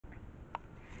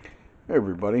Hey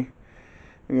everybody,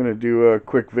 I'm going to do a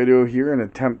quick video here and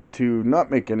attempt to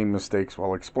not make any mistakes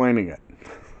while explaining it.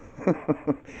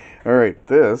 Alright,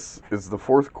 this is the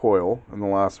fourth coil in the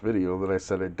last video that I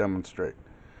said I'd demonstrate.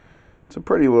 It's a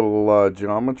pretty little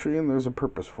geometry and there's a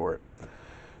purpose for it.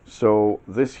 So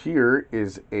this here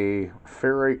is a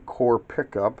ferrite core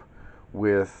pickup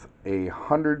with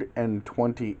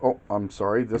 120,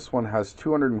 this one has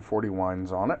 240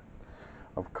 winds on it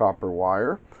of copper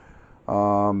wire.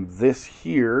 This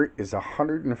here is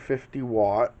 150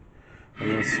 watt. I'm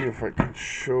going to see if I can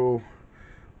show.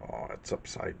 Oh, it's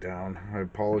upside down. I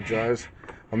apologize.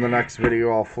 On the next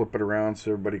video, I'll flip it around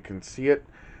so everybody can see it.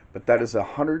 But that is a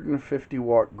 150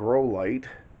 watt grow light.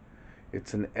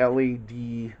 It's an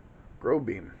LED grow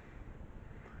beam.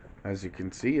 As you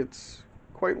can see, it's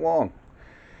quite long.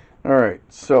 Alright,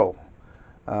 so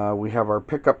we have our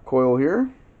pickup coil here,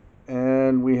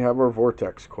 and we have our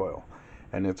vortex coil.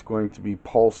 And it's going to be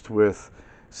pulsed with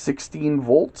 16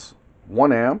 volts,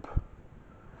 1 amp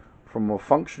from a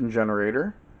function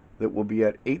generator that will be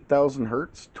at 8,000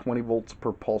 hertz, 20 volts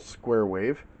per pulse square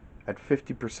wave at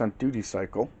 50% duty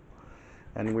cycle.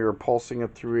 And we are pulsing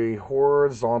it through a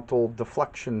horizontal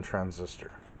deflection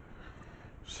transistor.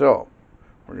 So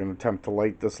we're going to attempt to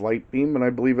light this light beam, and I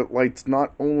believe it lights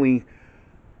not only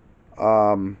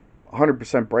 100%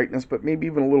 brightness, but maybe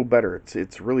even a little better.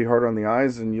 It's really hard on the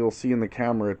eyes, and you'll see in the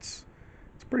camera it's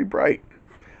pretty bright.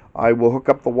 I will hook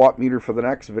up the watt meter for the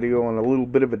next video on a little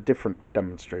bit of a different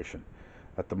demonstration.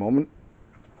 At the moment,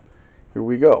 here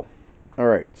we go.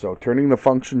 Alright, so turning the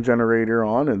function generator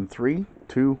on in 3,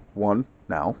 2, 1,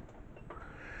 now.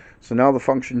 So now the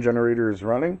function generator is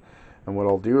running, and what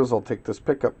I'll do is I'll take this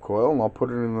pickup coil and I'll put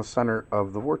it in the center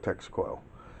of the vortex coil.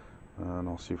 And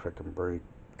I'll see if I can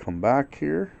come back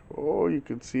here. Oh, you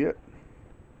can see it.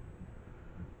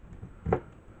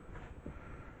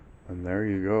 And there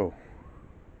you go.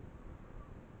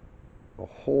 The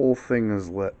whole thing is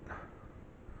lit.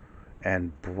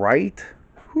 And bright.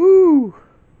 Woo!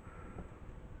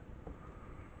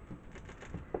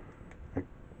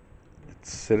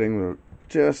 It's sitting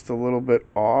just a little bit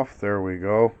off. There we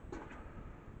go.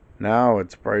 Now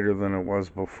it's brighter than it was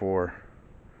before.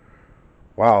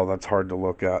 Wow, that's hard to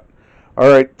look at.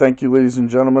 Alright, thank you ladies and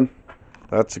gentlemen.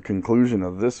 That's the conclusion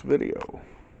of this video.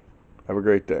 Have a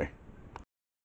great day.